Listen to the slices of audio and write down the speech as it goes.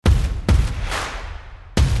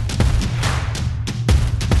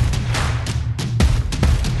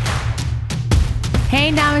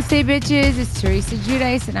Hey, namaste, bitches. It's Teresa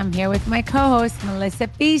Giudice, and I'm here with my co-host, Melissa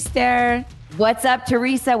Feaster. What's up,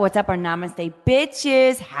 Teresa? What's up, our namaste,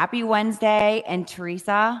 bitches? Happy Wednesday. And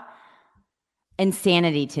Teresa,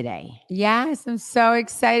 insanity today. Yes, I'm so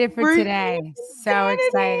excited for today. So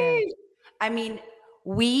excited. I mean,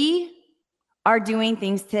 we are doing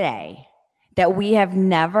things today that we have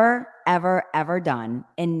never, ever, ever done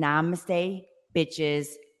in namaste, bitches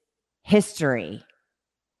history.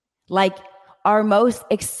 Like our most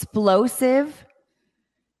explosive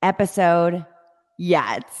episode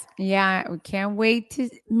yet. Yeah, we can't wait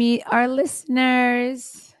to meet our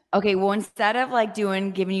listeners. Okay, well, instead of like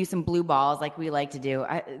giving you some blue balls like we like to do,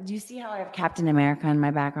 do you see how I have Captain America in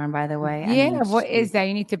my background, by the way? Yeah, I mean, what is that?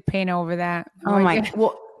 You need to paint over that. Oh my God.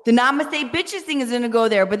 Well, the namaste bitches thing is going to go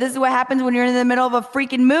there, but this is what happens when you're in the middle of a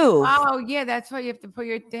freaking move. Oh, yeah, that's why you have to put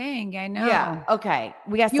your thing. I know. Yeah, okay.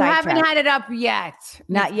 We got You haven't had it up yet.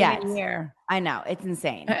 Not yet. Here. I know. It's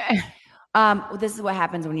insane. This is what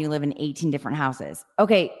happens when you live in 18 different houses.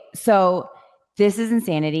 Okay, so this is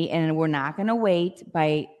insanity, and we're not going to wait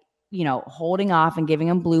by, holding off and giving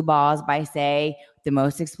them blue balls by say the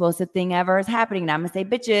most explosive thing ever is happening. Namaste,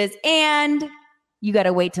 bitches. And you got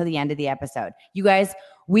to wait till the end of the episode. You guys,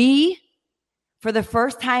 for the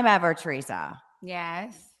first time ever, Teresa.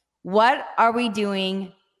 Yes. What are we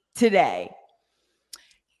doing today?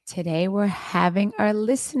 Today, we're having our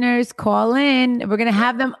listeners call in. We're going to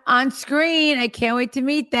have them on screen. I can't wait to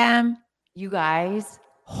meet them. You guys,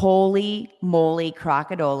 holy moly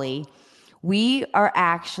crocodoli. We are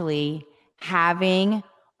actually having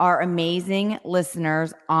our amazing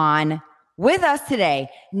listeners on with us today.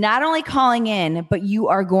 Not only calling in, but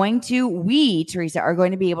we, Teresa, are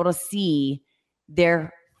going to be able to see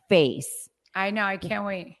their face. I know. I can't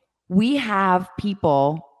wait. We have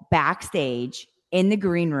people backstage in the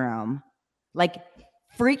green room, like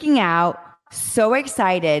freaking out, so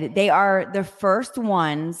excited. They are the first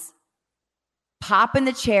ones popping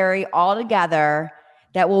the cherry all together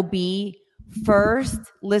that will be first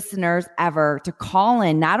listeners ever to call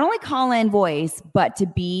in, not only call in voice, but to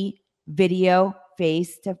be video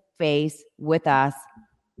face to face with us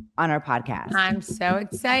on our podcast. I'm so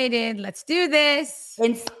excited. Let's do this.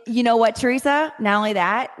 And you know what, Teresa? Not only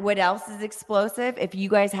that, what else is explosive? If you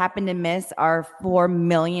guys happen to miss our 4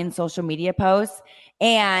 million social media posts,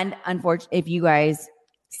 and unfortunately, if you guys,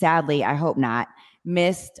 sadly, I hope not,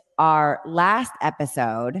 missed our last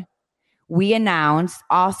episode, we announced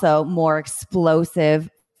also more explosive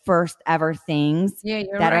first ever things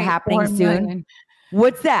that are happening soon.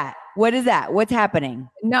 What's that? What is that? What's happening?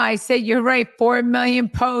 No, I said you're right. 4 million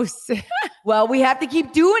posts. Well, we have to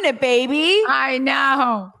keep doing it, baby. I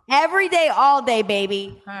know. Every day, all day,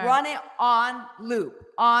 baby. Right. Run it on loop.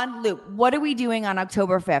 What are we doing on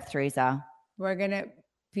October 5th, Teresa? We're going to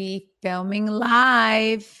be filming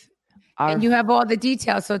live. And you have all the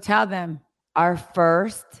details, so tell them. Our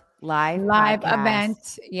first live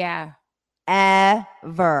event. Yeah.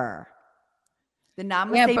 Ever. The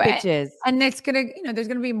namaste bitches. And it's going to, there's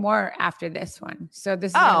going to be more after this one. So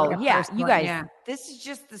this is you guys, this is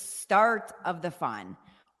just the start of the fun.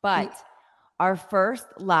 But our first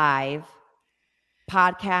live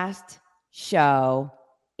podcast show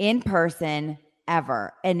in person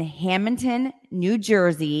ever in Hamilton, New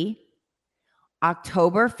Jersey,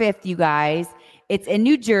 October 5th, you guys. It's in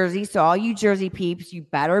New Jersey, so all you Jersey peeps, you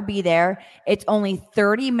better be there. It's only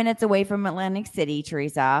 30 minutes away from Atlantic City,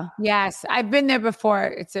 Teresa. Yes, I've been there before.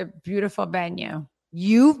 It's a beautiful venue.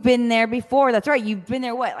 You've been there before. That's right. You've been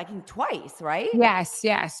there, twice, right? Yes.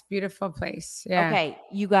 Beautiful place. Yeah. Okay,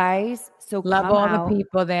 you guys. So love all the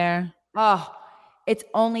people there. Oh, it's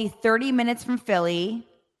only 30 minutes from Philly.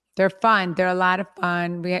 They're fun. They're a lot of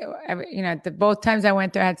fun. Both times I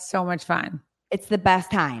went there, I had so much fun. It's the best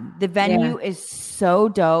time. The venue is so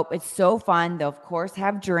dope. It's so fun. They'll, of course,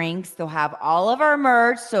 have drinks. They'll have all of our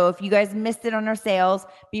merch. So if you guys missed it on our sales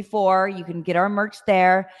before, you can get our merch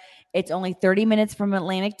there. It's only 30 minutes from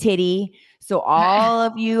Atlantic Titty. So all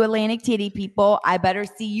of you Atlantic Titty people, I better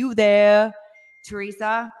see you there.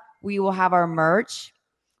 Teresa, we will have our merch.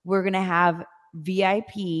 We're going to have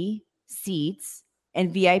VIP seats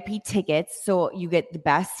and VIP tickets. So you get the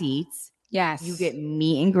best seats. Yes. You get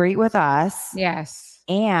meet and greet with us. Yes.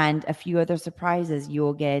 And a few other surprises you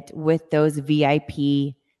will get with those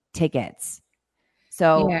VIP tickets.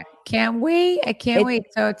 So yeah, can't wait. I can't wait.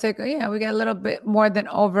 So it's like, we got a little bit more than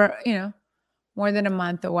more than a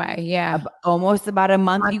month away. Yeah. Almost about a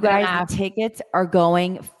month, you guys. The tickets are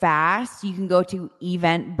going fast. You can go to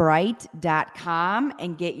eventbrite.com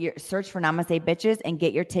and search for Namaste Bitches and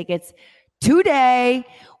get your tickets today.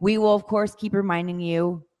 We will, of course, keep reminding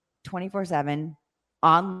you 24/7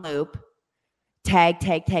 on loop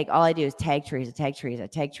Tag. All I do is tag Teresa.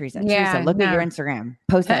 Teresa, Yeah, look at your no. Instagram.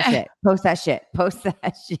 Post that shit. Post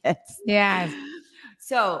that shit. Yes.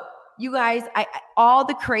 So you guys, all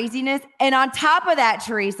the craziness. And on top of that,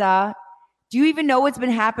 Teresa, do you even know what's been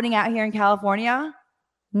happening out here in California?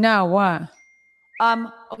 No, what?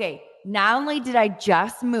 Okay. Not only did I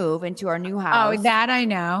just move into our new house. Oh, that I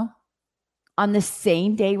know. On the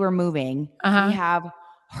same day we're moving, we have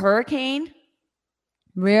hurricane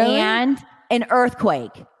and an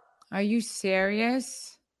earthquake. Are you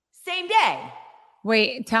serious? Same day.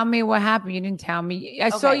 Wait, tell me what happened. You didn't tell me. I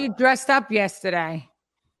saw you dressed up yesterday.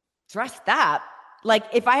 Dressed up? Like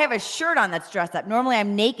if I have a shirt on that's dressed up, normally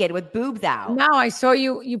I'm naked with boobs out. No, I saw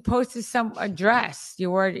you posted a dress.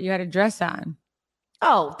 You had a dress on.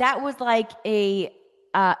 Oh, that was like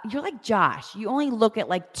you're like Josh. You only look at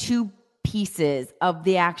like two pieces of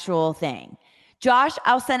the actual thing. Josh,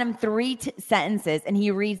 I'll send him three sentences and he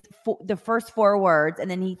reads the first four words and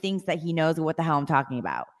then he thinks that he knows what the hell I'm talking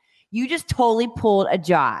about. You just totally pulled a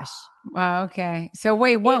Josh. Wow, okay. So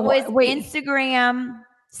wait, what? It was wait. Instagram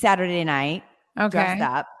Saturday night, dressed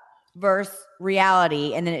up, versus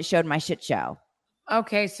reality, and then it showed my shit show.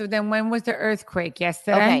 Okay, so then when was the earthquake?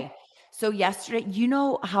 Yesterday? Okay, so yesterday, you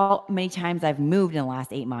know how many times I've moved in the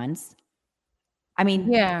last 8 months? I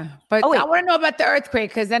mean, yeah, but I want to know about the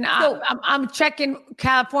earthquake because then I'm checking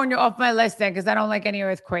California off my list then because I don't like any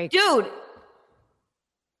earthquakes. Dude,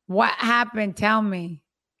 what happened? Tell me.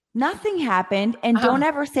 Nothing happened, and don't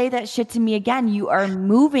ever say that shit to me again. You are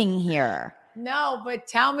moving here. No, but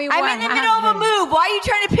tell me what happened. I'm in the middle of a move. Why are you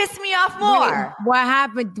trying to piss me off more? Wait, what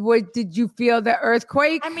happened? Did you feel the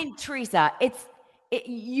earthquake? I mean, Teresa,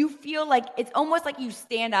 you feel like it's almost like you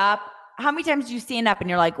stand up. How many times do you stand up and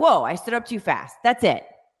you're like, whoa, I stood up too fast? That's it.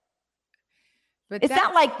 But it's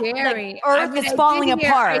not like Earth is falling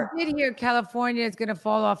apart. I did hear California is going to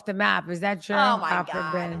fall off the map. Is that true? Oh my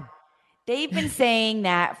God. They've been saying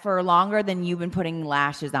that for longer than you've been putting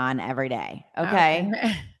lashes on every day. Okay.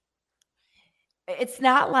 It's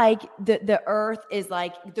not like the earth is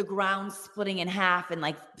like the ground splitting in half and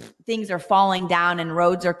like things are falling down and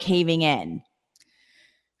roads are caving in.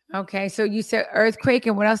 Okay. So you said earthquake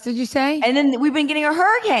and what else did you say? And then we've been getting a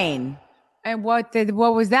hurricane. And what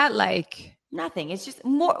was that like? Nothing. It's just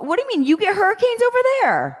more. What do you mean? You get hurricanes over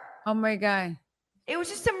there? Oh my God. It was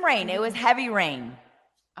just some rain. It was heavy rain.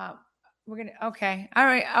 Okay. All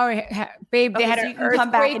right. Babe, they had an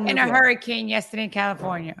earthquake and a hurricane yesterday in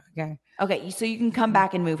California. Okay. So you can come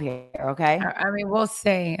back and move here. Okay. I mean, we'll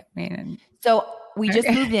see. So we just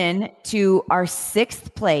moved in to our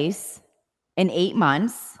 6th place in 8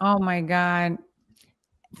 months. Oh my God.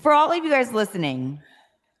 For all of you guys listening,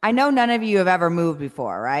 I know none of you have ever moved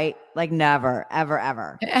before, right? Like never,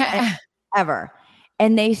 ever. Ever.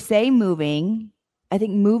 And they say moving,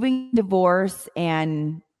 divorce,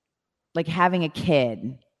 and like having a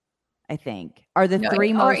kid, I think, are the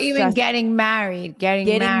three most. Or even getting married,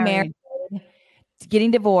 getting married,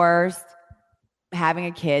 getting divorced, having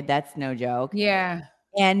a kid. That's no joke. Yeah.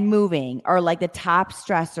 And moving are like the top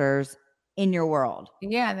stressors in your world.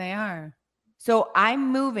 Yeah, they are. So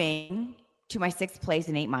I'm moving to my 6th place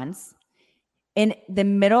in 8 months in the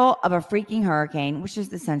middle of a freaking hurricane, which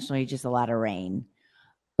is essentially just a lot of rain.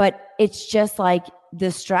 But it's just like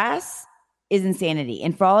the stress is insanity.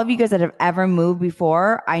 And for all of you guys that have ever moved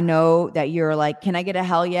before, I know that you're like, can I get a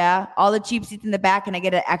hell yeah? All the cheap seats in the back, can I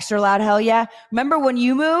get an extra loud hell yeah? Remember when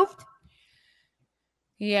you moved?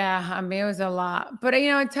 Yeah, I mean, it was a lot. But,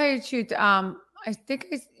 I tell you the truth, I think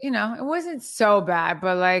it wasn't so bad,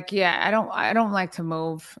 but like, yeah, I don't like to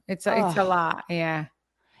move. It's a lot. Yeah.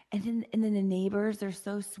 And then the neighbors, they're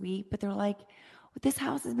so sweet, but they're like, well, this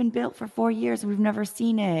house has been built for 4 years. We've never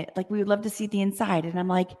seen it. Like, we would love to see the inside. And I'm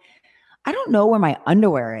like, I don't know where my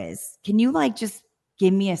underwear is. Can you like just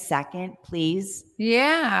give me a second, please?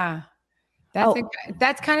 Yeah.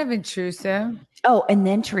 That's kind of intrusive. Oh, and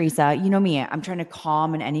then Teresa, you know me, I'm trying to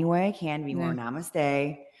calm in any way I can, be more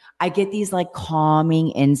namaste. I get these like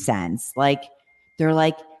calming incense. Like they're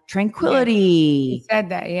like tranquility. Yeah. You said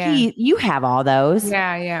that, yeah. You have all those.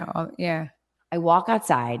 Yeah. Yeah. I walk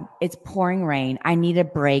outside. It's pouring rain. I need a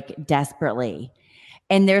break desperately.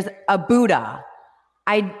 And there's a Buddha.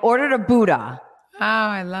 I ordered a Buddha. Oh,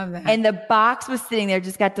 I love that. And the box was sitting there,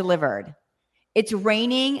 just got delivered. It's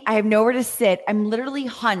raining. I have nowhere to sit. I'm literally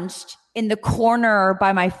hunched in the corner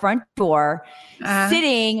by my front door,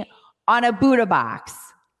 sitting on a Buddha box.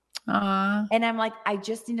 And I'm like, I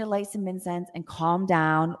just need to light some incense and calm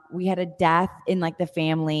down. We had a death in like the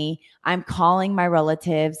family. I'm calling my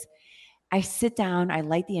relatives. I sit down, I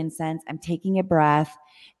light the incense, I'm taking a breath,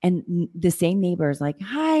 and the same neighbor is like,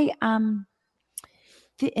 hi,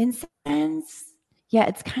 the incense Yeah,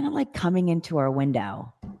 it's kind of like coming into our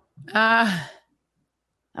window. Uh,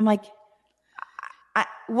 I'm like,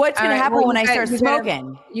 what's all going to right. happen Well, when I start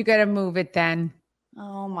smoking? you gotta move it then.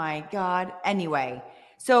 Oh my God. Anyway,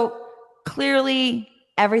 so clearly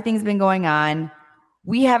everything's been going on.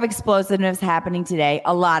 We have explosiveness happening today,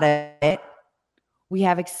 a lot of it. We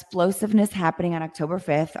have explosiveness happening on October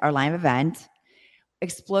 5th, our live event,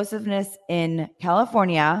 explosiveness in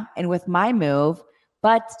California and with my move.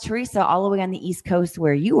 But Teresa, all the way on the East Coast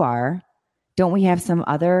where you are, don't we have some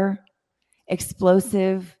other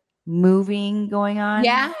explosive moving going on?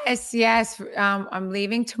 Yes, yes. I'm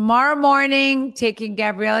leaving tomorrow morning, taking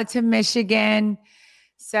Gabriella to Michigan.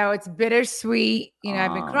 So it's bittersweet. You know,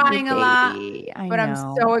 I've been Oh, your crying a lot, baby. I but I'm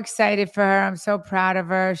know. so excited for her. I'm so proud of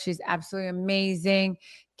her. She's absolutely amazing.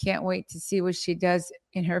 Can't wait to see what she does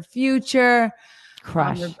in her future.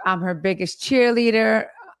 Crush. I'm her biggest cheerleader.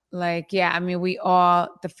 Like, yeah, I mean,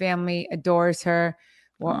 the family adores her.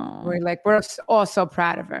 Oh, We're all so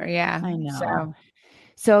proud of her. Yeah. I know. So,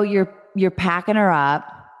 So you're packing her up.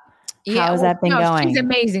 yeah, How's well, that been no, she's going?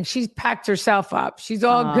 amazing. She's packed herself up. She's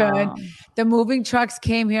all good. Oh, The moving trucks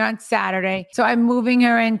came here on Saturday. So I'm moving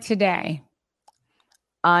her in today.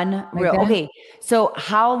 Like unreal. that. Okay. So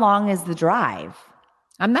how long is the drive?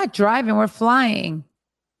 I'm not driving. We're flying.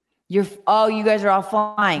 You guys are all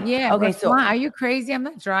flying. Yeah, we're Okay. So flying. Are you crazy? I'm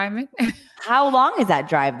not driving. how long is that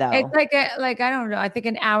drive It's though? I don't know. I think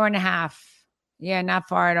an hour and a half. Yeah, not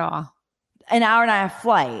far at all. An hour and a half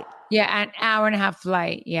flight. Yeah, an hour and a half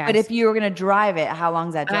flight. But Yes. if you were going to drive it, how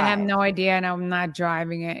long's that I have drive? no idea and I'm not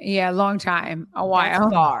driving it. Yeah, long time. A That's while.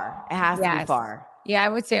 far. It has to be Yes. far. Yeah, I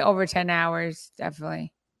would say over 10 hours,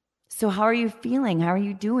 definitely. So how are you feeling? How are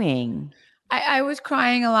you doing? I was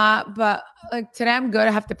crying a lot, but like today I'm good.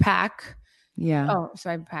 I have to pack. Yeah. Oh, so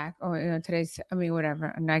I pack. Oh, I mean,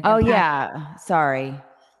 whatever. I'm not Oh gonna pack. yeah. Sorry.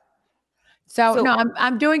 So So no,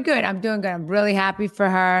 I'm doing good. I'm doing good. I'm really happy for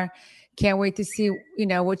her. Can't wait to see,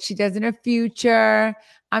 what she does in her future.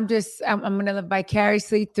 I'm gonna live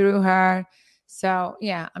vicariously through her. So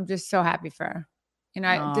yeah, I'm just so happy for her.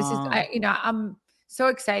 oh, I'm so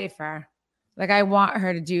excited for her. Like I want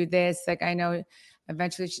her to do this. Like I know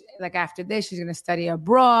eventually, like after this, she's gonna study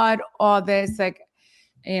abroad. All this, like,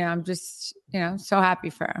 I'm just, so happy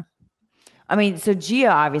for her. I mean, so Gia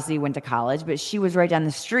obviously went to college, but she was right down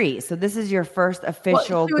the street. So this is your first Well,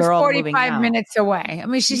 official she was girl moving 45 out. minutes away. I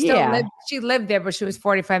mean, Yeah. she lived there, but she was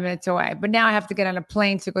 45 minutes away. But now I have to get on a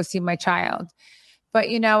plane to go see my child. But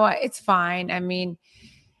you know what? It's fine. I mean,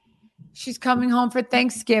 she's coming home for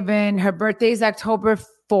Thanksgiving. Her birthday is October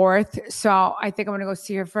 4th. So I think I'm going to go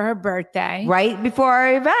see her for her birthday. Right before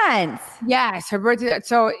our events. Yes, her birthday.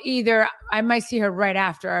 So either I might see her right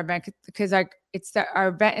after our event because our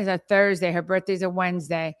event is a Thursday. Her birthday's a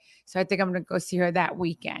Wednesday. So I think I'm going to go see her that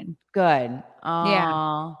weekend. Good.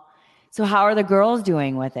 Yeah. So how are the girls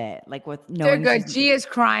doing with it? Like with They're knowing good. she's Gia's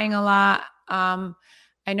crying a lot.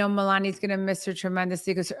 I know Milani's gonna miss her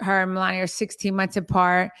tremendously because her and Milani are 16 months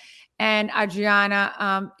apart. And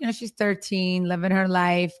Adriana, she's 13, living her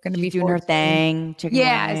life, gonna she's be doing her 14. thing, chicken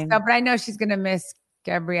Yeah, so, wing. but I know she's gonna miss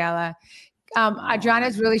Gabriella. Oh,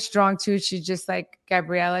 Adriana's really strong too. She's just like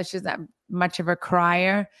Gabriella. She's not much of a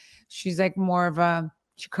crier. She's like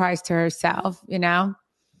she cries to herself.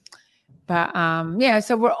 But yeah,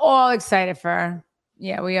 so we're all excited for her.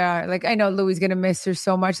 Yeah, we are. Like I know Louie's gonna miss her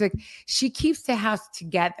so much. Like she keeps the house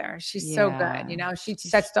together. She's so good. yeah. She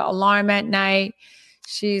sets the alarm at night.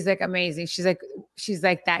 She's like amazing. She's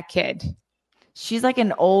like that kid. She's like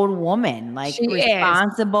an old woman, like She is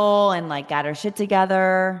responsible and like got her shit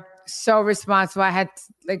together. so responsible.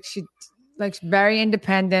 She's very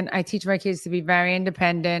independent. I teach my kids to be very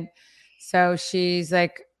independent. So she's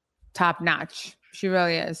like top notch. She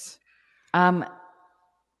really is. Um,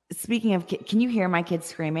 Speaking of, can you hear my kids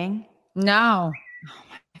screaming? No, Oh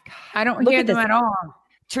my God. I don't Look hear at them this. at all.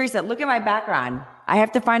 Teresa, look at my background. I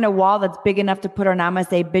have to find a wall that's big enough to put our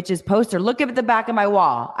Namaste bitches poster. Look at the back of my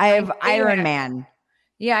wall. I I have see Iron it. Man.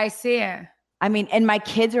 Yeah, I see it. I mean, and my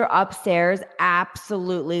kids are upstairs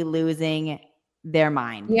absolutely losing their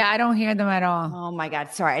mind. Yeah, I don't hear them at all. Oh my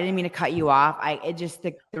God. Sorry. I didn't mean to cut you off. It just,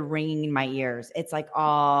 the ringing in my ears. It's like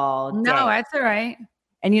all No, day. that's all right.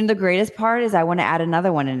 And the greatest part is I want to add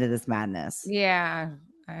another one into this madness. Yeah.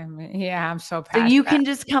 I mean, yeah, I'm so So past you that. can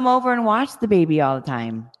just come over and watch the baby all the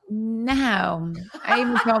time. No. I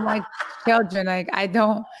even told my children, like,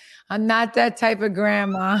 I'm not that type of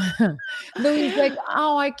grandma. Louis like,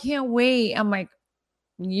 oh, I can't wait. I'm like,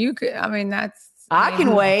 you could, I mean, that's I can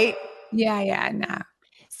maybe. wait. Yeah, nah.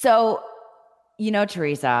 So,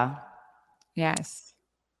 Teresa, Yes.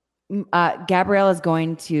 Gabrielle is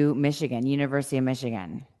going to Michigan, University of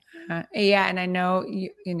Michigan. Yeah, and I know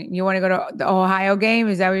you want to go to the Ohio game.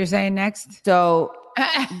 Is that what you're saying next? So,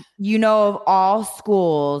 of all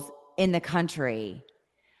schools in the country,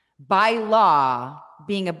 by law,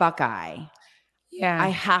 being a Buckeye, Yeah. I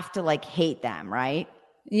have to like hate them, right?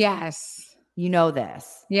 Yes. You know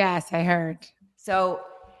this. Yes, I heard. So,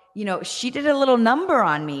 she did a little number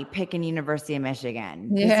on me picking University of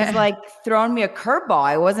Michigan. This is Yeah. like throwing me a curveball.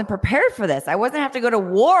 I wasn't prepared for this. I wasn't have to go to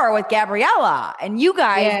war with Gabriella and you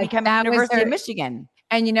guys Yeah, becoming that was University her. of Michigan.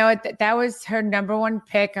 And you know what? That was her number one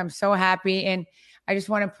pick. I'm so happy. And I just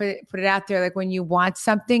want to put it out there. Like when you want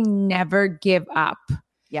something, never give up.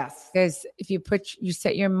 Yes. Because if you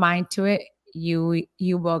set your mind to it, you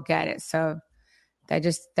will get it. So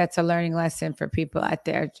that's a learning lesson for people out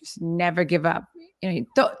there. Just never give up.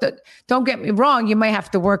 Don't get me wrong. You might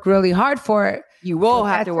have to work really hard for it. You will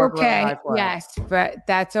have to work really okay. hard for it. Yes, but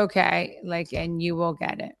that's okay. Like, and you will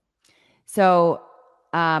get it. So,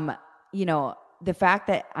 the fact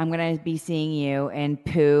that I'm going to be seeing you in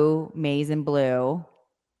Pooh, Maize, and Blue,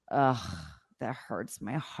 ugh, that hurts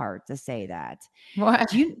my heart to say that. What?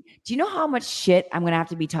 Do you know how much shit I'm going to have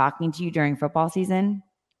to be talking to you during football season?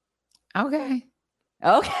 Okay.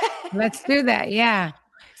 Okay. Let's do that. Yeah.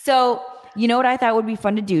 So, you know what I thought would be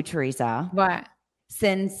fun to do, Teresa? What?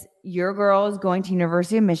 Since your girl is going to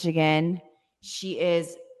University of Michigan, she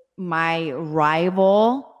is my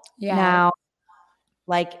rival. Yeah. Now,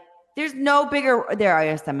 like, there's no bigger, there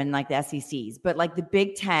are some in like the SECs, but like the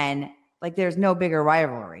Big Ten, like there's no bigger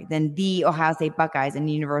rivalry than the Ohio State Buckeyes and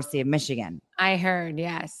the University of Michigan. I heard,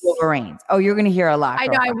 yes. Wolverines. Oh, you're going to hear a lot. I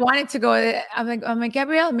know. I wanted to go. I'm like,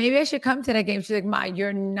 Gabriella, maybe I should come to that game. She's like, Ma,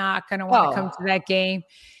 you're not going to want to come to that game.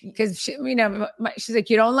 Because, she's like,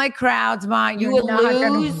 you don't like crowds, Ma. You would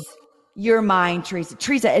lose your mind, Teresa.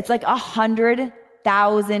 Teresa, it's like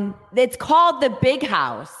 100,000. It's called the Big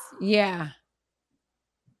House. Yeah.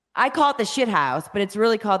 I call it the shit house, but it's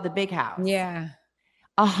really called the Big House. Yeah.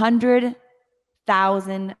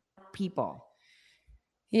 100,000 people.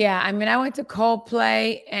 Yeah. I mean, I went to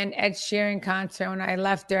Coldplay and Ed Sheeran concert. When I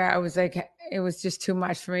left there, I was like, it was just too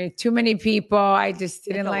much for me. Too many people. I just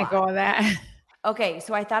didn't like all that. Okay.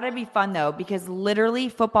 So I thought it'd be fun though, because literally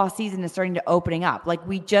football season is starting to opening up. Like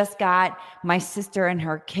we just got my sister and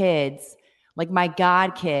her kids, like my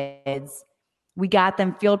god kids. We got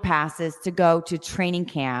them field passes to go to training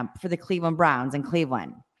camp for the Cleveland Browns in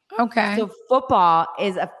Cleveland. Okay. So football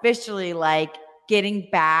is officially like getting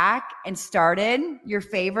back and started, your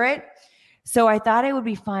favorite. So I thought it would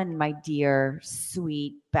be fun, my dear,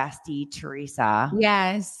 sweet bestie, Teresa.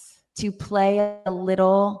 Yes. To play a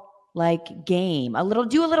little like game,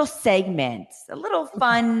 do a little segment, a little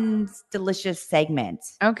fun, delicious segment.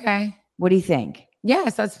 Okay. What do you think?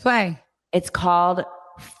 Yes, let's play. It's called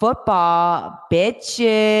Football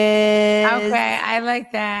Bitches. Okay, I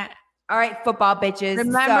like that. All right, football bitches.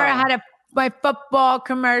 Remember, I had my football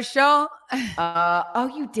commercial.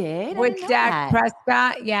 Oh, you did? With Dak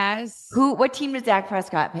Prescott, yes. What team does Dak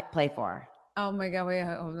Prescott play for? Oh my God, wait,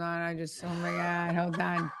 hold on. Oh my God, hold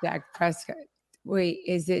on. Dak Prescott. Wait,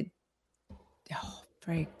 is it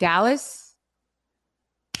Dallas?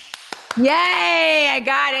 Yay, I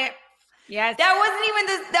got it. Yes. That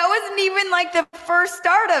wasn't even like the first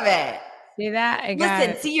start of it. See that? I got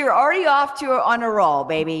it. See, you're already off on a roll,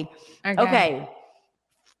 baby. Okay.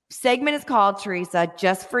 Segment is called, Teresa,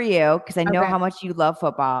 just for you, because I know how much you love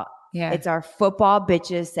football. Yeah. It's our football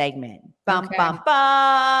bitches segment. Bum, bum,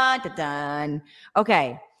 bum, dun.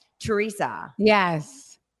 Okay. Teresa.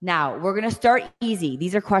 Yes. Now, we're going to start easy.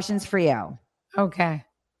 These are questions for you. Okay.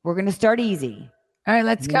 We're going to start easy. All right,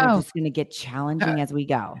 let's go. We're just going to get challenging as we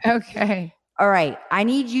go. Okay. All right. I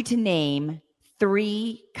need you to name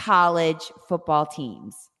 3 college football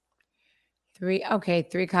teams. 3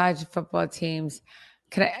 college football teams.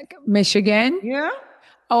 Michigan? Yeah.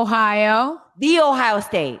 Ohio. The Ohio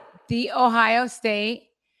State.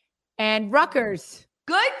 And Rutgers.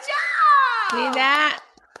 Good job. See that?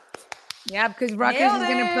 Yeah, because Rutgers is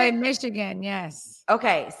going to play Michigan. Yes.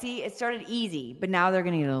 Okay. See, it started easy, but now they're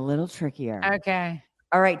going to get a little trickier. Okay.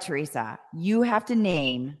 All right, Teresa, you have to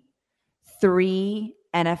name 3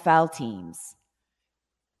 NFL teams.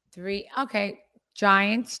 3. Okay.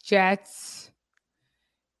 Giants, Jets,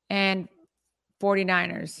 and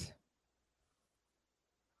 49ers.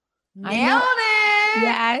 Nailed it.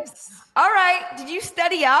 Yes. All right. Did you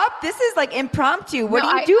study up? This is like impromptu. What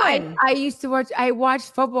are you doing? I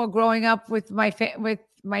watched football growing up with my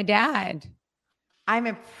dad. I'm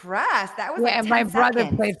impressed. That was and my brother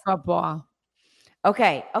played football.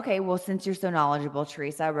 Okay. Well, since you're so knowledgeable,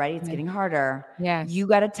 Teresa, ready? It's getting harder. Yes. You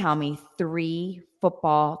got to tell me 3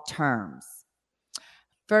 football terms.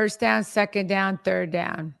 First down, second down, third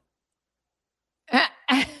down.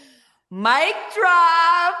 Mic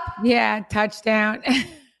drop. Yeah, touchdown.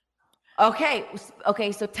 Okay.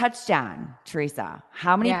 So touchdown, Teresa.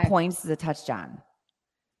 How many Yes. points is a touchdown?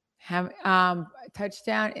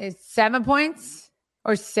 Touchdown is 7 points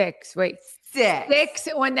or 6. Wait, 6.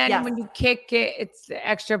 When you kick it, it's the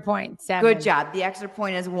extra point. 7. Good job. The extra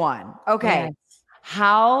point is 1. Okay. Yes.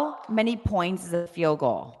 How many points is a field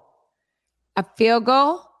goal? A field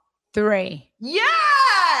goal, 3.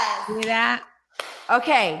 Yes. See that?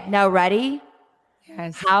 Okay. Now ready?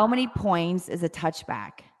 Yes. How many points is a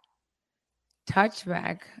touchback?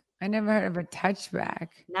 Touchback. I never heard of a touchback.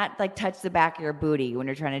 Not like touch the back of your booty when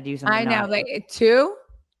you're trying to do something. I know, like 2.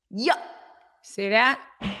 Yep. See that?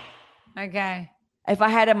 Okay. If I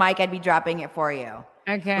had a mic, I'd be dropping it for you.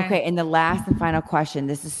 Okay. Okay. And the last and final question.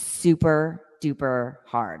 This is super duper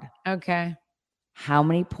hard. Okay. How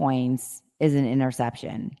many points is an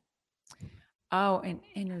interception? Oh, an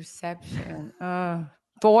interception.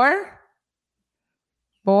 4?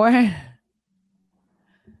 4?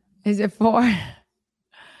 Is it 4?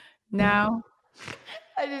 No.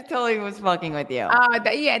 I just totally was fucking with you.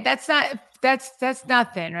 That's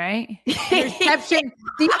nothing, right? Interception.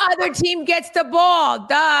 The other team gets the ball.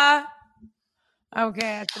 Duh. Okay,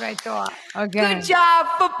 that's what I thought. Okay. Good job,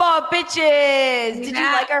 football bitches. Did you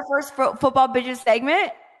like our first football bitches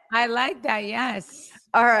segment? I like that. Yes.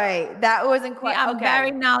 All right. That wasn't quite. I'm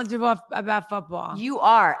very knowledgeable about football. You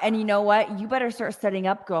are. And you know what? You better start setting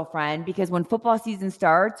up, girlfriend, because when football season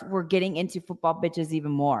starts, we're getting into football bitches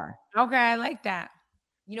even more. Okay. I like that.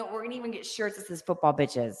 You know, we're going to even get shirts that says football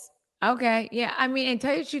bitches. Okay. Yeah. I mean, and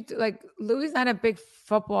tell you the truth, like Louis not a big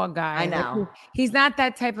football guy. I know. Like, he's not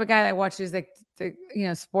that type of guy that watches like the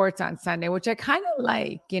sports on Sunday, which I kind of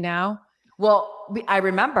like, Well, I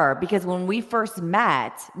remember because when we first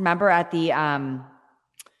met, remember at the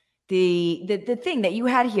thing that you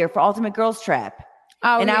had here for Ultimate Girls Trip.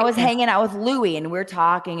 Oh, and I was hanging out with Louis and we were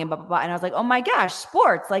talking and blah, blah, blah. And I was like, oh my gosh,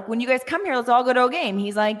 sports. Like when you guys come here, let's all go to a game.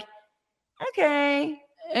 He's like, okay.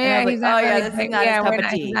 Yeah, he's not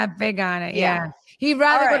he's not big on it. Yeah. He'd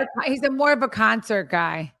rather go to, he's more of a concert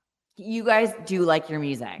guy. You guys do like your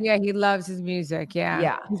music. Yeah, he loves his music. Yeah.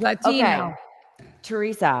 Yeah. He's Latino. Okay.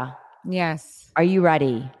 Teresa. Yes. Are you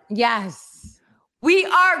ready? Yes. We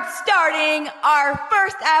are starting our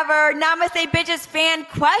first ever Namaste Bitches fan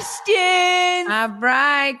questions. All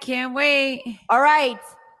right. Can't wait. All right.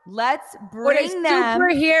 Let's bring them.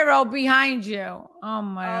 Superhero behind you. Oh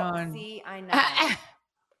my God. See, I know.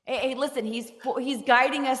 Hey, listen, he's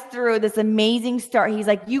guiding us through this amazing start. He's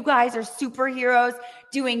like, you guys are superheroes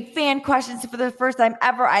doing fan questions for the first time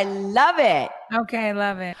ever. I love it. Okay, I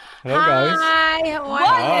love it. Hello, guys. Hi, what's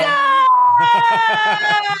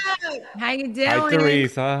up? How you doing? Hi,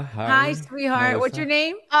 Teresa. Hi, sweetheart. Melissa. What's your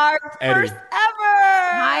name? Our first ever.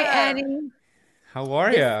 Hi, Eddie. How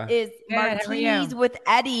are you? This is Martinis with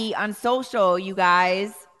Eddie on social, you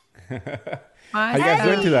guys. How you guys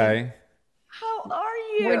doing today? How are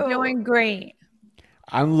you? We're doing great.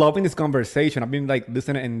 I'm loving this conversation. I've been like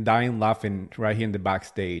listening and dying laughing right here in the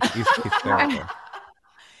backstage. It's hysterical.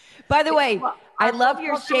 By the way, I love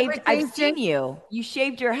your shaved. I've seen you. You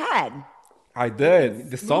shaved your head. I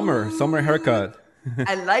did. The summer haircut.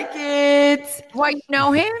 I like it. What, you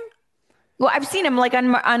know him? Well, I've seen him like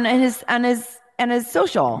on his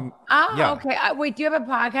social. Oh, yeah. Okay. Wait, do you have a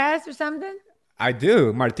podcast or something? I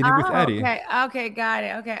do. Martini with Eddie. Okay, got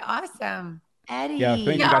it. Okay, awesome. Eddie. Yeah, thank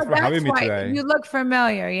you guys for having me today. You look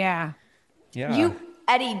familiar, yeah. Yeah.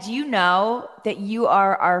 Eddie, do you know that you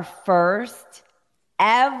are our first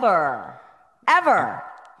ever?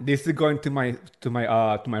 This is going to my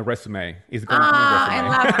resume. It's going to my resume. I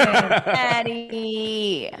love it.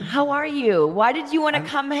 Eddie, how are you? Why did you want to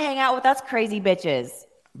come hang out with us crazy bitches?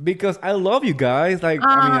 Because I love you guys. Like,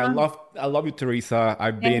 I love you, Teresa.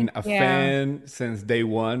 I've been a fan since day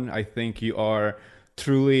one. I think you are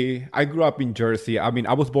truly. I grew up in Jersey. I mean,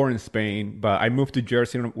 I was born in Spain, but I moved to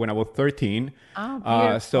Jersey when I was 13. Oh,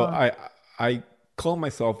 beautiful. So I call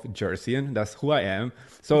myself Jerseyan. That's who I am.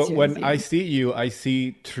 So Jersey. When I see you, I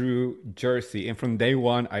see true Jersey. And from day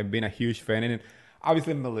one, I've been a huge fan. And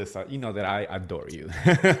obviously, Melissa, you know that I adore you.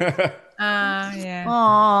 Yeah.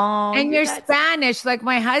 Aww, and you're Spanish, like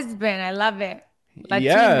my husband. I love it.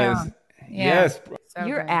 Latino. Yes. Yeah. Yes. So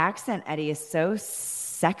your accent, Eddie, is so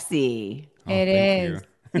sexy. It is.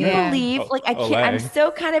 Can you believe? Like I can't. I'm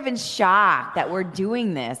so kind of in shock that we're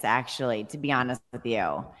doing this. Actually, to be honest with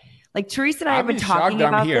you, like Teresa and I have been talking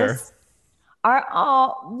about this.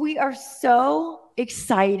 We are so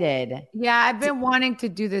excited. Yeah, I've been wanting to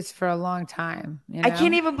do this for a long time. You know? I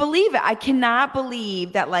can't even believe it. I cannot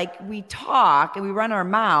believe that like we talk and we run our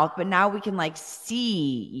mouth, but now we can like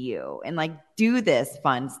see you and like do this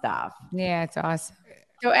fun stuff. Yeah, it's awesome.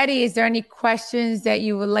 So, Eddie, is there any questions that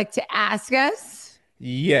you would like to ask us?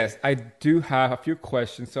 Yes, I do have a few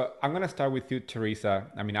questions. So I'm gonna start with you, Teresa.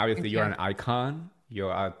 I mean, obviously you're Okay. an icon.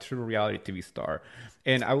 You're a true reality TV star.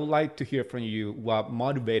 And I would like to hear from you what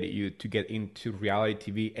motivated you to get into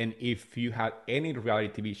reality TV, and if you had any reality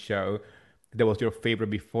TV show that was your favorite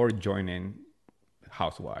before joining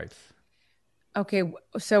Housewives. Okay,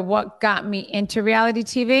 so what got me into reality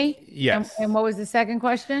TV? And Yes. what was the second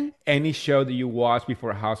question? Any show that you watched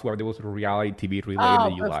before Housewives that was reality TV related that Oh,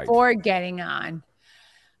 you liked. before getting on.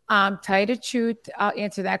 Tell you the truth, I'll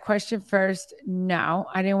answer that question first. No,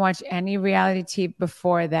 I didn't watch any reality TV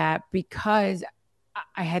before that because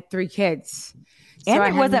I had 3 kids. So And I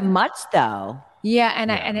it had, wasn't much though. yeah,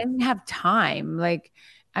 and I Yeah. didn't have time. Like,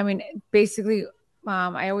 I mean, basically,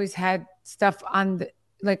 I always had stuff on the,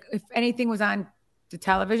 like, if anything was on the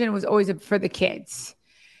television, it was always for the kids.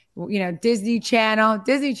 You know, Disney Channel,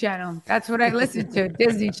 Disney Channel. That's what I listened to,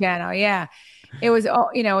 Disney Channel. Yeah. It was,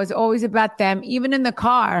 you know, it was always about them. Even in the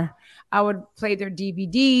car, I would play their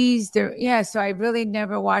DVDs. Yeah. So I really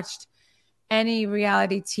never watched any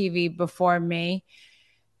reality TV before me.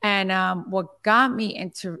 And what got me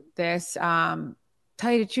into this, tell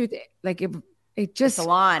you the truth, like it The just,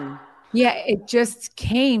 salon. yeah, it just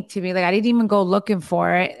came to me. Like I didn't even go looking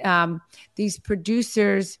for it. These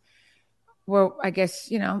producers were, I guess,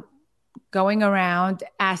 you know, going around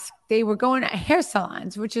they were going to hair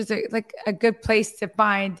salons, which is like a good place to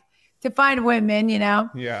find women, you know.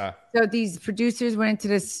 Yeah. So these producers went into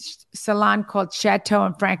this salon called Chateau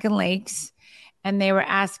in Franklin Lakes, and they were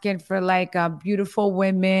asking for like beautiful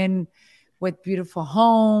women with beautiful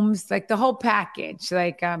homes, like the whole package,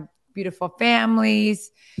 like beautiful families.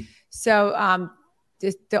 So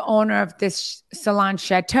the owner of this salon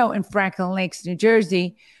Chateau in Franklin Lakes, New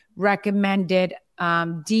Jersey, recommended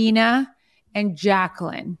Dina and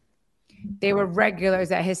Jacqueline. They were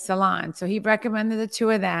regulars at his salon. So he recommended the two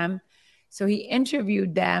of them. So he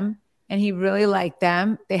interviewed them and he really liked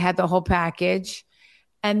them. They had the whole package.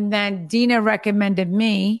 And then Dina recommended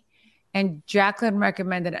me, and Jacqueline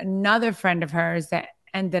recommended another friend of hers that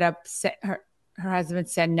ended up, her husband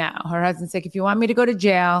said no. Her husband said, if you want me to go to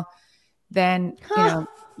jail, then,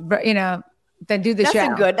 you know, then do the That's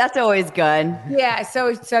show. good. That's always good. Yeah.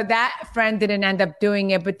 So that friend didn't end up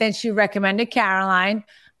doing it, but then she recommended Caroline.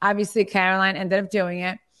 Obviously, Caroline ended up doing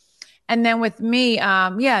it. And then with me,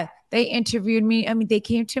 yeah, they interviewed me. I mean, they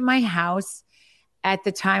came to my house at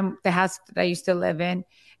the time, the house that I used to live in,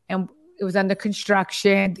 and it was under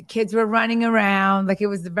construction. The kids were running around. Like it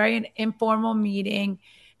was a very informal meeting,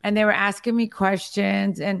 and they were asking me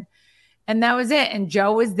questions, and that was it. And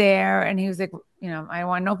Joe was there, and he was like, you know, I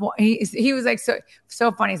want no part. He was like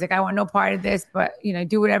so funny. He's like, I want no part of this, but you know,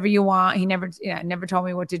 do whatever you want. He never told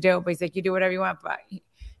me what to do, but he's like, you do whatever you want. But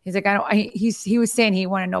he's like, I don't. He was saying he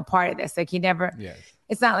wanted no part of this. Like he never. Yes.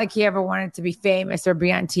 It's not like he ever wanted to be famous or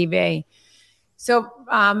be on TV. So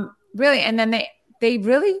really, and then they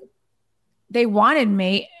wanted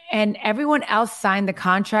me, and everyone else signed the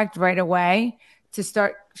contract right away to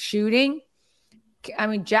start shooting. I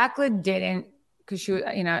mean, Jacqueline didn't because she was,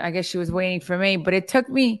 you know, I guess she was waiting for me, but it took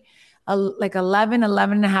me like 11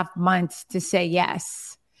 and a half months to say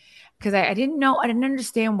yes. Because I didn't know, I didn't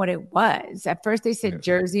understand what it was. At first they said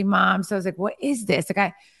Jersey Mom. So I was like, what is this?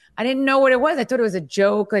 Like I didn't know what it was. I thought it was a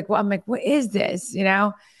joke. Like, well, I'm like, what is this? You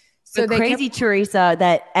know? So the crazy, Teresa,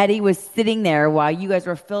 that Eddie was sitting there while you guys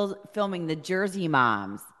were filming the Jersey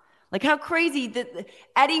Moms. Like how crazy that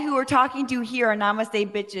Eddie, who we're talking to here on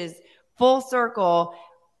Namaste Bitches, full circle,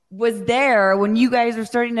 was there when you guys were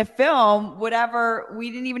starting to film whatever. We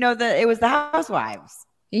didn't even know that it was the Housewives.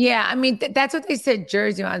 Yeah, I mean, that's what they said,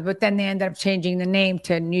 Jersey Moms, but then they ended up changing the name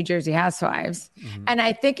to New Jersey Housewives. Mm-hmm. And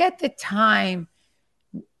I think at the time,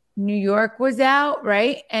 New York was out,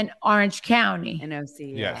 right? And Orange County.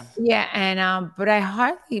 NOC. Yes. Yeah. And but I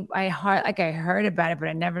heard about it, but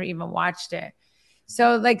I never even watched it.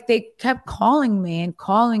 So like they kept calling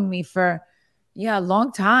me for a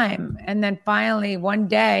long time. And then finally one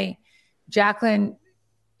day, Jacqueline,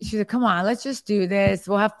 she said, come on, let's just do this.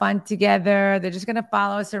 We'll have fun together. They're just gonna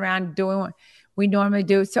follow us around doing what we normally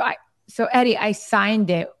do. So Eddie, I signed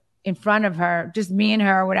it in front of her, just me and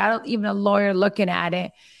her, without even a lawyer looking at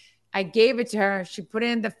it. I gave it to her. She put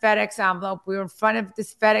it in the FedEx envelope. We were in front of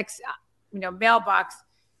this FedEx, mailbox,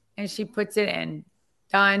 and she puts it in.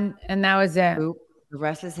 Done, and that was it. The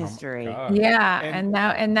rest is history. Yeah,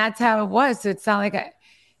 and that's how it was. So it's not like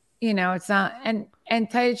it's not, and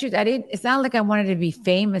tell you the truth, it's not like I wanted to be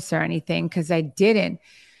famous or anything because I didn't.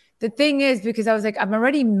 The thing is, because I was like, I'm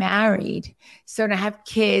already married, so and I have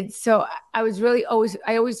kids. So I was really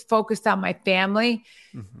I always focused on my family.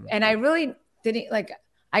 Mm-hmm. And I really didn't like,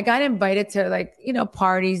 I got invited to like,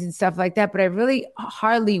 parties and stuff like that, but I really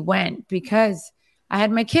hardly went because I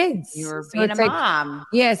had my You kids. were So being a it's like, mom.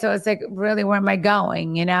 yeah. So it's like, really, where am I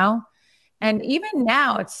going, And even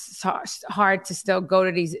now it's hard to still go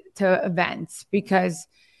to to events because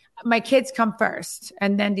my kids come first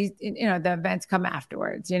and then the events come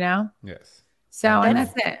afterwards. Yes. So, and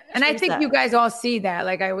Agree. that's it. And I think Teresa. you guys all see that.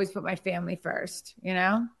 Like I always put my family first.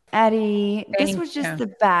 Eddie, this Thank was just you.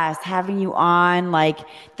 the best having you on, like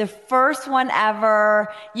the first one ever.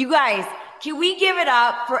 You guys, can we give it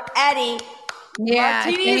up for Eddie? Yeah,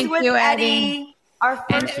 Martinis thank with you, Eddie. Eddie. Our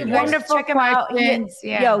And first, Thank you, you guys ladies. wonderful check him out. questions.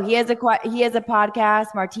 Yeah. He has a podcast,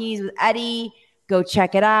 Martinis with Eddie. Go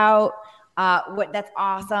check it out. That's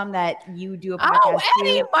awesome that you do a Oh, podcast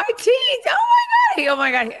Eddie too. Martinez. Oh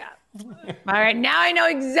my God. All right. Now I know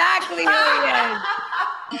exactly who he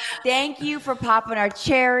is. Thank you for popping our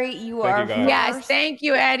cherry. You Thank are you, guys. Yes. first. Thank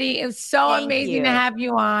you, Eddie. It was so Thank amazing to you. have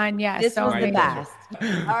you on. Yes. This So was My the amazing. best.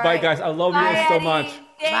 pleasure. All Bye, right. guys. I love you all Bye, so Eddie. much.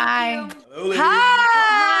 Thank Bye. you. Hello, ladies.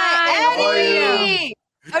 Hi, Hi. How are you? Eddie.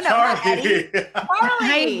 Oh no, not Eddie. Charlie.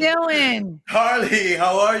 How you Charlie. doing? Charlie,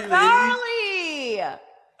 how are you, ladies? Charlie.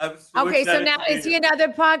 I'm so Okay. So excited now to be is he here. another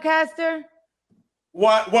podcaster?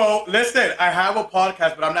 What? Well, listen, I have a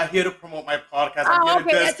podcast, but I'm not here to promote my podcast. I'm here Oh, to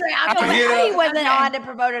okay. just. That's right. I'm Okay. here Eddie to. wasn't Okay. on to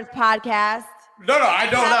promote his podcast. No, I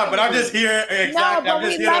know that, but I'm just here. No, Exactly. but I'm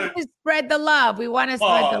just we here love to. to spread the love. We want to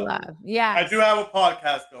spread the Oh, love. I do Yes. have a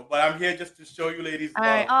podcast though, but I'm here just to show you ladies All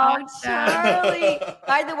right. love. Oh, Awesome. Charlie.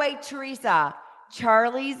 By the way, Teresa,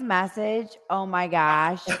 Charlie's message, oh my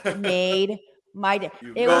gosh, made my day.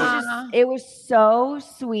 You It was go. just, it was so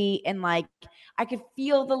sweet. And like, I could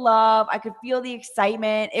feel the love. I could feel the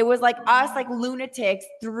excitement. It was like us, like lunatics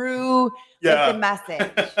through like the Yeah.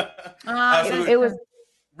 message. Absolutely. It was,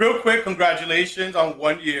 Real quick, congratulations on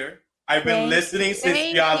 1 year. I've been listening since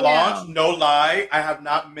Thank y'all you. launched. No lie, I have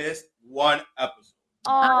not missed one episode.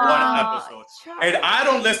 One episode. And I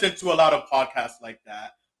don't listen to a lot of podcasts like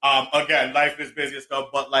that. Again, life is busy and stuff,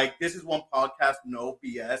 but like this is one podcast, no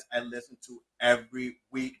BS. I listen to every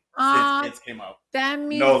week since it came out. That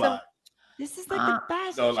means No lie. this is like the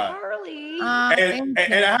best, no lie. Charlie. And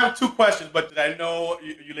I have two questions, but I know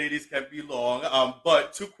you ladies can be long.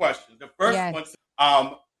 But two questions. The first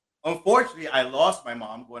one, unfortunately, I lost my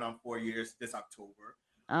mom going on 4 years this October.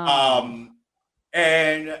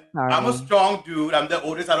 And Sorry. I'm a strong dude. I'm the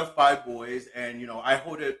oldest out of 5 boys, and I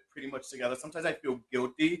hold it pretty much together. Sometimes I feel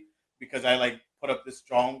guilty because I like put up this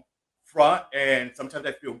strong front, and sometimes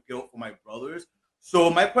I feel guilt for my brothers. So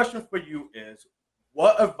my question for you is,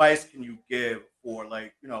 what advice can you give for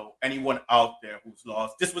like anyone out there who's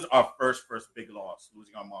lost? This was our first big loss,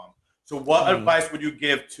 losing our mom. So what advice would you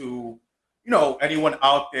give to anyone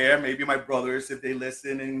out there, maybe my brothers if they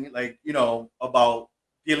listen, and like about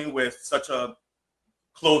dealing with such a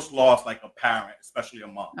close loss like a parent, especially a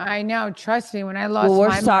mom? I know. Trust me, when I lost, Well, we're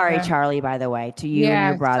my sorry, mother, Charlie. By the way, to you and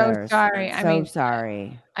your brothers. So sorry.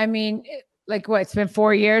 Sorry. I mean, like what? It's been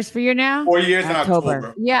 4 years for you now. 4 years in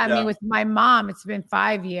October. Yeah, I mean, with my mom, it's been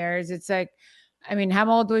 5 years. It's like, I mean, how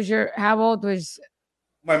old was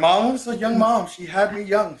my mom? Was a young mom. She had me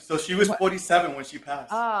young, so she was 47 when she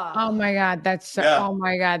passed. Oh my God, that's so. Yeah. Oh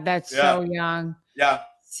my God, that's so young. Yeah.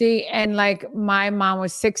 See, and like my mom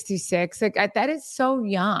was 66. Like that is so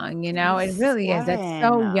young, it really is. That's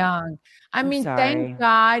so young. I mean, thank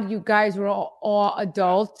God you guys were all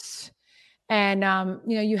adults, and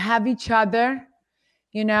you have each other,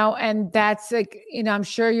 and that's like, I'm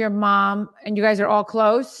sure your mom and you guys are all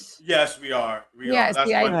close. Yes, we are. We are. Yes,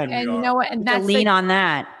 That's one thing and we you are. know what? And that's lean on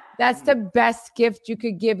that. That's the best gift you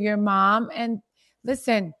could give your mom. And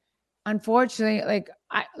listen, unfortunately,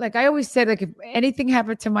 like I always said, like if anything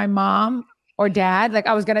happened to my mom or dad, like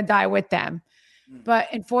I was gonna die with them. But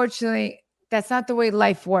unfortunately, that's not the way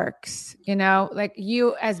life works. Like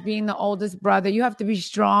you, as being the oldest brother, you have to be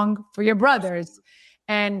strong for your brothers.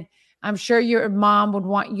 And I'm sure your mom would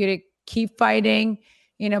want you to keep fighting,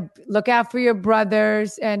 look out for your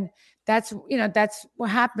brothers. And that's what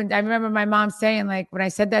happened. I remember my mom saying, like, when I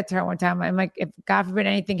said that to her one time, I'm like, if God forbid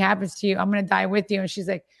anything happens to you, I'm going to die with you. And she's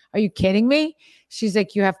like, are you kidding me? She's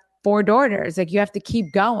like, you have 4 daughters. Like, you have to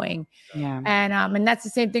keep going. Yeah. And that's the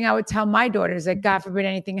same thing I would tell my daughters, like, God forbid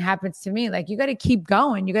anything happens to me. Like, you got to keep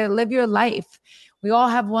going. You got to live your life. We all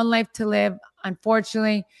have one life to live.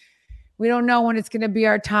 Unfortunately, we don't know when it's going to be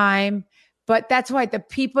our time, but that's why the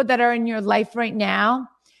people that are in your life right now,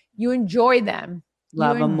 you enjoy them.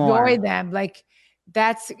 Love you them enjoy more. them. Like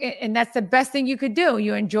that's the best thing you could do.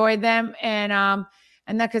 You enjoy them. And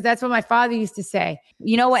because that's what my father used to say.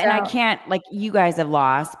 You know what? And I can't, like, you guys have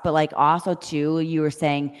lost, but like also too, you were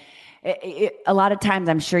saying a lot of times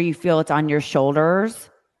I'm sure you feel it's on your shoulders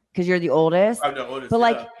because you're the oldest. I'm the oldest, but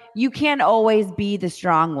like you can't always be the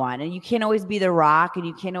strong one, and you can't always be the rock, and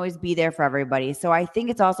you can't always be there for everybody. So I think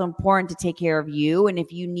it's also important to take care of you. And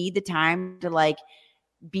if you need the time to like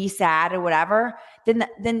be sad or whatever,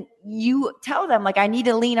 then you tell them like, I need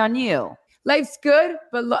to lean on you. Life's good,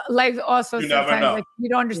 but life also you never sometimes know. like you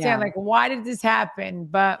don't understand like why did this happen?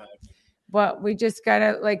 But we just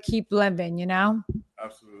gotta like keep living, you know?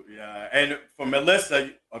 Absolutely, yeah. And for Melissa,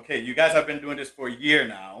 okay, you guys have been doing this for a year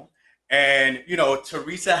now, and you know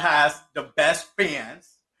Teresa has the best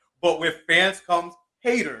fans, but with fans comes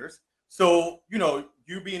haters. So you know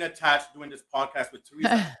you being attached doing this podcast with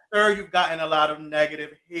Teresa, sure, you've gotten a lot of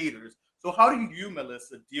negative haters. So how do you,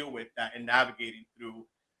 Melissa, deal with that and navigating through,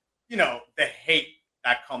 you know, the hate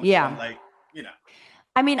that comes from, like, you know?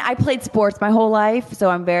 I mean, I played sports my whole life, so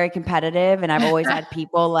I'm very competitive, and I've always had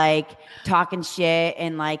people like talking shit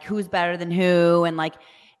and like who's better than who, and like,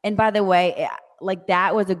 and by the way, like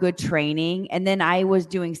that was a good training. And then I was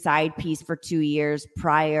doing side piece for 2 years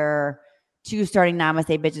prior to starting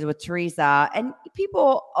Namaste Bitches with Teresa, and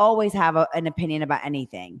people always have an opinion about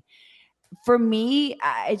anything. For me,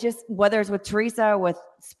 it just, whether it's with Teresa, with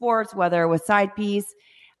sports, whether with side piece,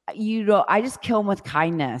 I just kill them with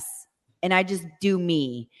kindness, and I just do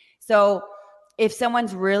me. So if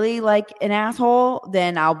someone's really like an asshole,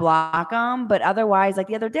 then I'll block them. But otherwise, like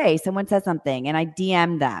the other day, someone said something and I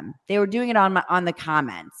DM'd them. They were doing it on the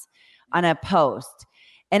comments on a post.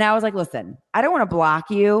 And I was like, listen, I don't want to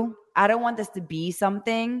block you. I don't want this to be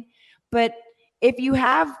something. But if you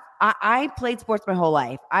have, I played sports my whole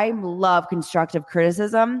life. I love constructive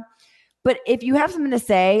criticism. But if you have something to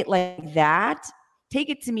say like that, take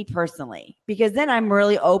it to me personally, because then I'm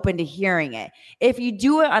really open to hearing it. If you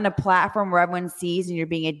do it on a platform where everyone sees and you're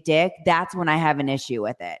being a dick, that's when I have an issue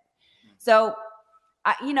with it. So,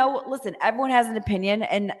 listen, everyone has an opinion,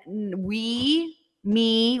 and we're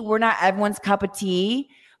not everyone's cup of tea.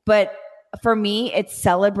 But for me, it's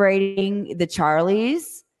celebrating the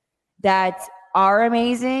Charlies that are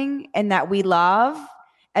amazing and that we love,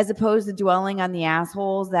 as opposed to dwelling on the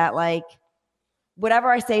assholes that like, whatever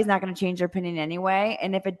I say is not going to change their opinion anyway.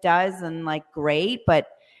 And if it does, then like great. But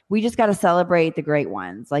we just got to celebrate the great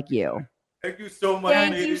ones like you. Thank you so much.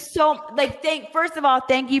 First of all,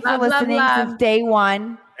 thank you for listening since day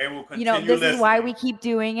one. And we'll continue this is why we keep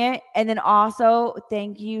doing it. And then also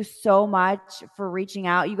thank you so much for reaching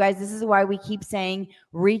out. You guys, this is why we keep saying,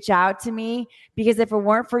 reach out to me, because if it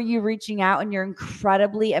weren't for you reaching out and your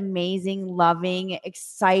incredibly amazing, loving,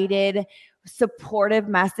 excited, supportive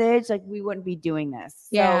message, like we wouldn't be doing this.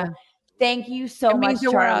 Yeah. So thank you so much,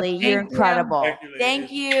 Charlie. You're incredible.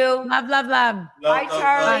 Thank you. Love, love, love. Bye,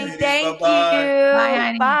 Charlie. Thank you. Bye,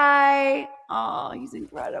 honey. Bye. Oh, he's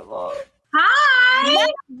incredible. Hi.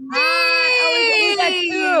 Hi.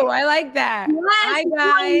 Oh, I like that. Yes, hi,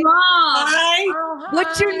 guys. Hi. Oh, hi.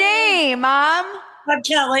 What's your name, Mom? I'm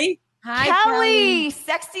Kelly. Hi, Kelly.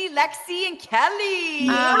 Sexy Lexi and Kelly.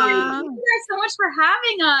 Thank you guys so much for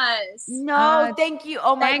having us. No, thank you.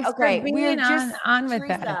 Oh my. Thanks Okay, for being we're just on with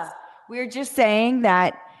Teresa, us. We're just saying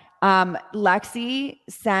that Lexi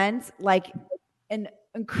sent like another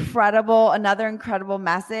incredible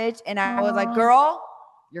message, and I was like, "Girl,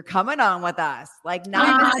 you're coming on with us." Like,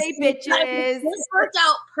 namaste, bitches. This worked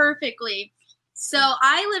out perfectly. So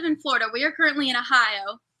I live in Florida. We are currently in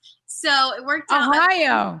Ohio. So it worked out.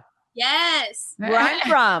 Ohio. Yes. Where I'm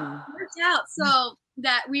from. It worked out so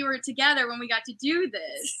that we were together when we got to do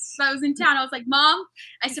this. So I was in town. I was like, Mom,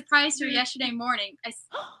 I surprised her yesterday morning because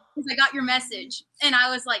I got your message. And I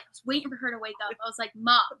was like, waiting for her to wake up. I was like,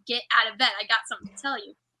 Mom, get out of bed. I got something to tell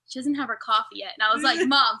you. She doesn't have her coffee yet. And I was like,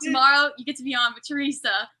 Mom, tomorrow you get to be on with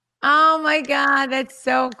Teresa. Oh my God, that's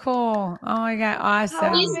so cool. Oh my God, awesome.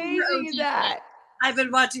 How amazing is that? I've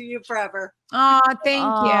been watching you forever. Oh, thank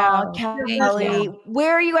you. Kelly. Thank you.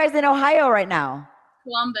 Where are you guys in Ohio right now?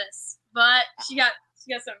 Columbus. But she got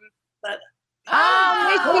something. But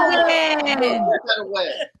Michigan.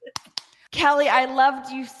 Kelly, I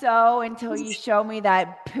loved you so until you showed me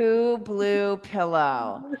that poo blue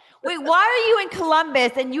pillow. Wait, why are you in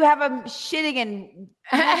Columbus and you have a shitting and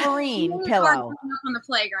Wolverine pillow? On the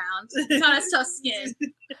playground. Not a tough skin.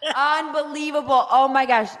 Unbelievable. Oh my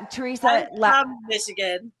gosh. Teresa I'm from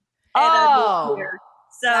Michigan. And I moved here.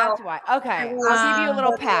 So that's why. Okay. I'll give you a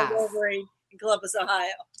little pass. In Columbus,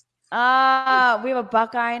 Ohio. We have a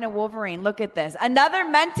Buckeye and a Wolverine. Look at this. Another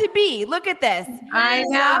meant to be. Look at this. I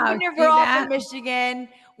know. We're all from Michigan.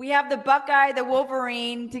 We have the Buckeye, the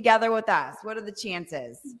Wolverine together with us. What are the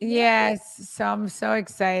chances? Yes. So I'm so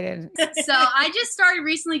excited. So I just started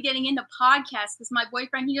recently getting into podcasts because my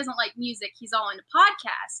boyfriend, he doesn't like music. He's all into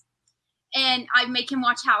podcasts. And I make him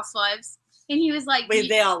watch Housewives. And he was like, Wait,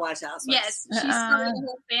 they all watch Housewives. Yes, she started the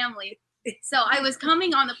whole family. So I was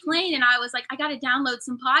coming on the plane and I was like, I got to download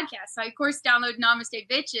some podcasts. So I, of course, downloaded Namaste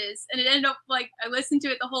Bitches. And it ended up like I listened to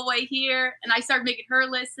it the whole way here. And I started making her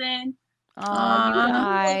listen. Oh,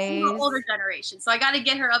 nice. Older generation. So I got to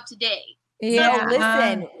get her up to date. Yeah. So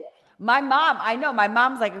listen, my mom, I know my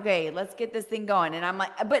mom's like, okay, let's get this thing going. And I'm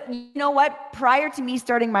like, but you know what? Prior to me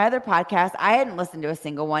starting my other podcast, I hadn't listened to a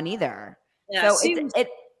single one either. Yeah, so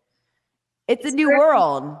it's a new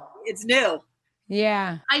world. It's new.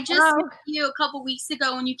 Yeah. I just met you a couple weeks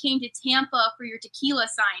ago when you came to Tampa for your tequila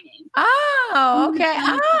signing. Oh, okay.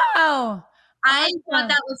 Oh. I thought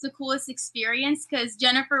that was the coolest experience because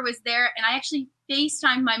Jennifer was there and I actually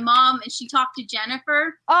FaceTimed my mom and she talked to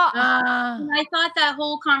Jennifer. And I thought that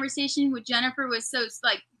whole conversation with Jennifer was so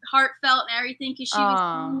like heartfelt and everything because she was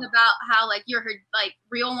talking about how like you're her like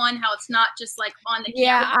real one, how it's not just like on the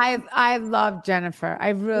camera. I love Jennifer. I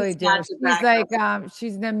really do. She's like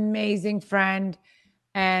she's an amazing friend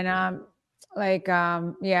and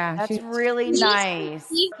yeah. That's really nice.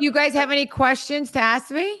 You guys have any questions to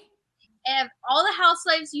ask me? Of all the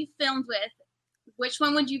housewives you filmed with, which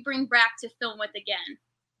one would you bring back to film with again?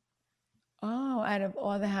 Oh, out of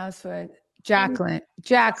all the housewives, Jacqueline.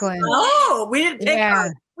 Oh, we didn't pick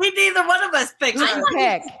her. We neither one of us picked her.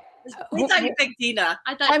 We thought you picked Dina.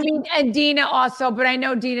 And Dina also, but I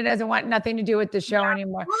know Dina doesn't want nothing to do with the show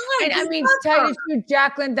anymore. And I mean, tell you the truth,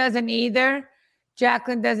 Jacqueline doesn't either.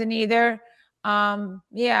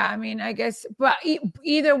 Yeah, I mean, I guess, but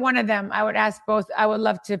either one of them, I would ask both. I would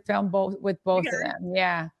love to film with both of them.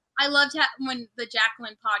 Yeah. I loved when the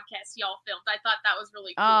Jacqueline podcast y'all filmed. I thought that was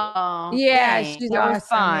really cool. Oh, yeah, she's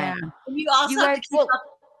awesome. Yeah. And you also have to keep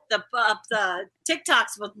up the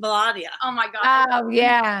TikToks with Melania. Oh my God. Oh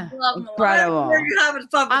yeah. Incredible. You're having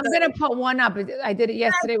fun with I'm going to put one up. I did it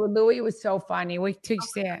yesterday with Louie. It was so funny. Wait till you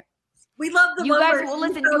see it. We love the you guys. Well,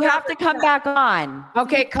 listen, you have to come back on.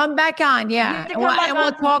 Okay, come back on. Yeah, and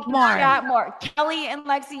we'll talk more. Chat more. Kelly and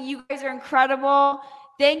Lexi, you guys are incredible.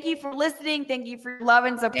 Thank you for listening. Thank you for your love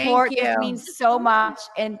and support. This means so much,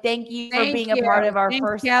 and thank you for being a part of our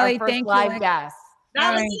first live guest.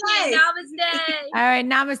 Namaste. Namaste. All right,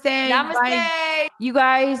 namaste. Namaste. Bye. You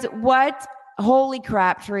guys, holy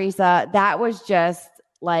crap, Teresa. That was just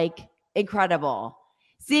like incredible.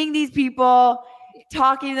 Seeing these people,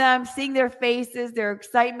 talking to them, seeing their faces, their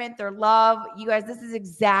excitement, their love. You guys, this is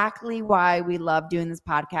exactly why we love doing this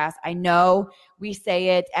podcast. I know we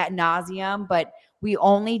say it ad nauseum, but we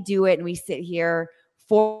only do it and we sit here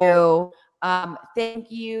for you.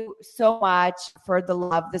 Thank you so much for the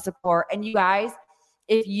love, the support. And you guys,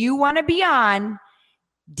 if you want to be on,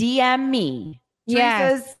 DM me.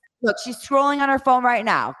 Yes. Look, she's scrolling on her phone right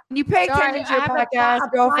now. Can you pay attention to your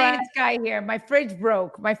podcast, girlfriend? Guy here. My fridge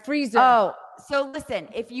broke. My freezer. Oh, so listen,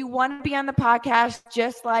 if you want to be on the podcast,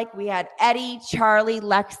 just like we had Eddie, Charlie,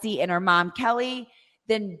 Lexi, and her mom, Kelly,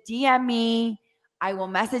 then DM me. I will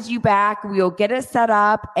message you back. We'll get it set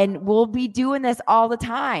up and we'll be doing this all the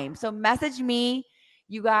time. So message me,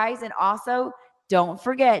 you guys. And also don't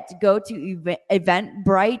forget to go to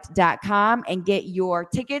eventbrite.com and get your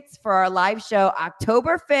tickets for our live show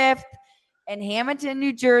October 5th in Hamilton,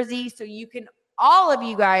 New Jersey. So all of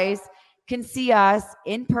you guys can see us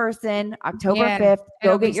in person October 5th.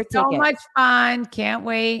 Go get your tickets. So much fun. Can't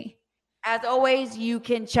wait. As always, you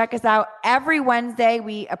can check us out every Wednesday.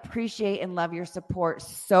 We appreciate and love your support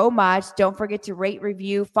so much. Don't forget to rate,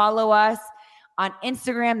 review, follow us on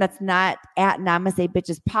Instagram. That's not at Namaste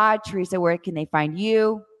Bitches Pod. Teresa, where can they find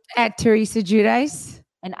you? At Teresa Giudice.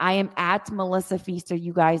 And I am at Melissa Feaster.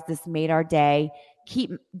 You guys, this made our day.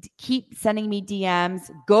 Keep sending me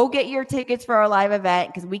DMs. Go get your tickets for our live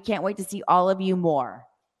event because we can't wait to see all of you more.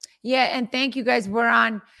 Yeah, and thank you guys. We're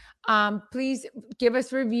on. Please give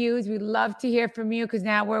us reviews. We love to hear from you because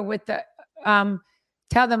now we're with the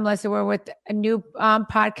tell them, Melissa, we're with a new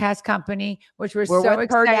podcast company, which we're so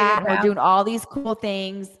excited about. We're doing all these cool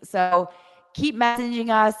things. So keep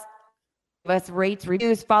messaging us, give us rates,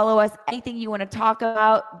 reviews, follow us. Anything you want to talk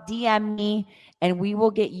about, DM me, and we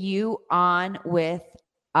will get you on with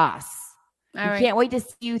us. Can't wait to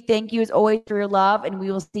see you. Thank you as always for your love, and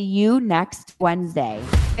we will see you next Wednesday.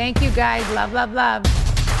 Thank you, guys. Love, love, love.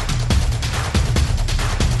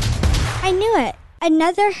 I knew it.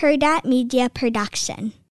 Another Hurrdat Media production.